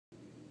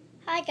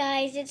Hi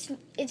guys,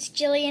 it's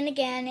Jillian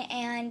again,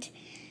 and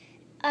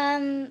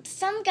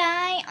some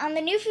guy on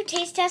the new food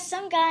taste test,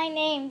 some guy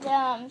named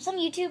some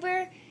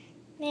YouTuber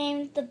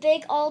named the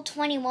Big All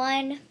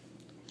 21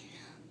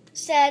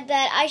 said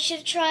that I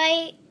should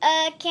try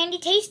a candy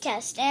taste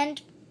test,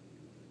 and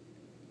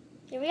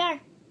here we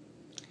are.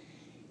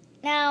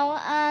 Now,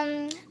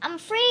 I'm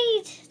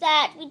afraid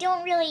that we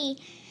don't really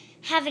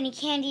have any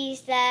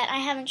candies that I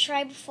haven't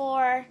tried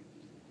before,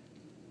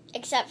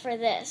 except for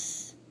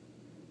this.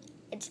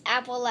 It's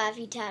Apple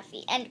Laffy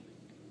Taffy. And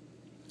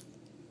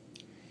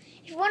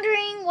if you're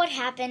wondering what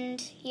happened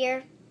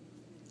here,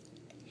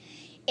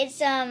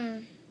 it's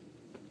a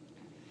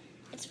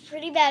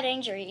pretty bad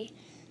injury.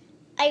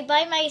 I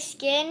bite my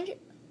skin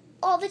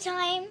all the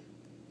time,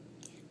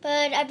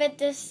 but I bit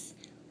this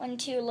one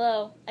too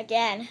low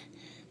again.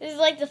 This is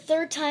like the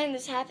third time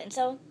this happened.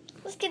 So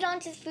let's get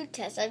on to the food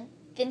test.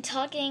 I've been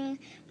talking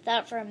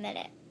without for a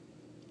minute.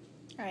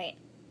 Alright.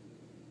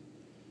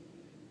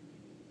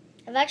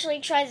 I've actually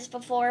tried this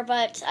before,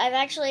 but I've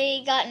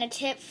actually gotten a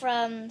tip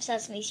from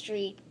Sesame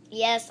Street.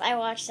 Yes, I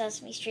watch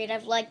Sesame Street.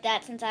 I've liked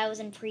that since I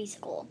was in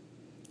preschool.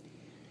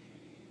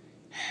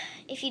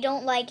 If you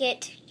don't like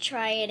it,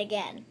 try it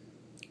again.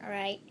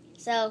 Alright?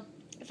 So,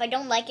 if I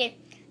don't like it,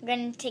 I'm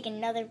going to take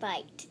another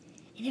bite.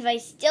 And if I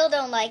still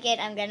don't like it,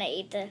 I'm going to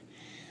eat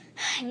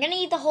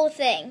the whole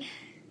thing.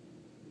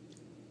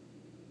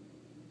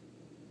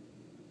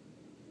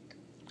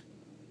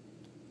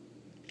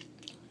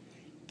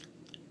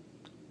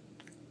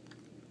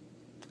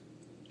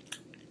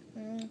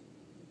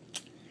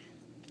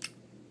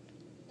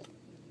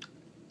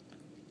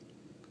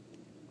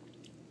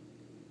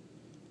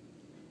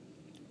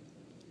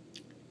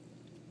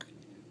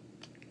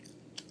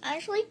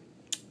 Actually,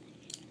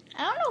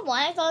 I don't know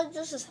why I thought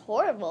this was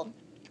horrible.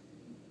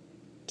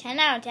 10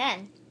 out of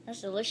 10.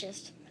 That's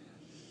delicious.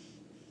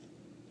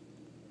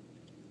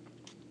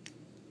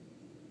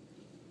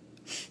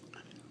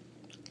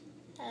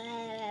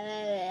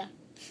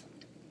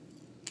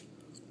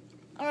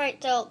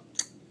 Alright, so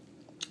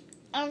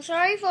I'm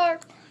sorry for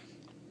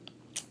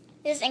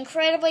this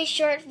incredibly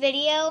short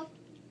video,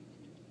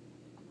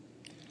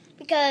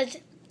 because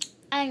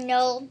I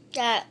know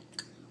that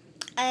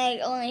I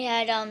only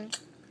had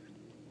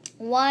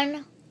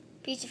one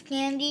piece of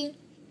candy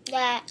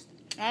that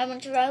I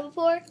haven't tried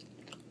before,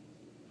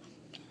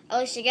 at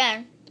least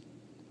again.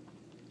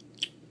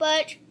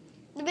 But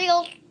the Big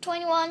Old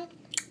 21,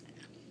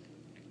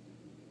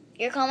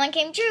 your comment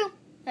came true.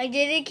 I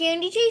did a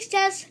candy taste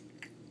test.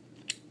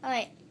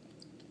 Alright.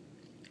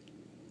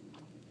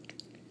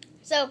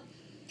 So,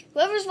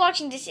 whoever's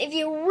watching this, if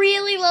you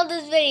really love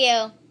this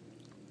video,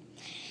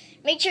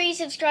 make sure you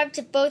subscribe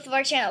to both of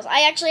our channels.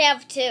 I actually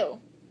have two,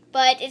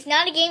 but it's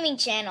not a gaming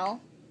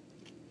channel.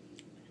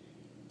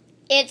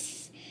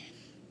 It's,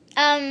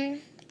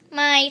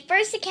 my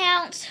first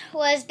account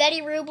was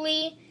Betty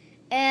Rubley,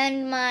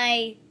 and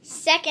my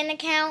second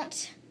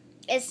account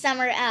is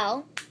Summer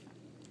L.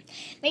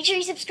 Make sure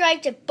you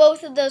subscribe to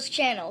both of those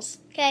channels,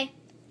 okay?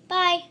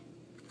 Bye.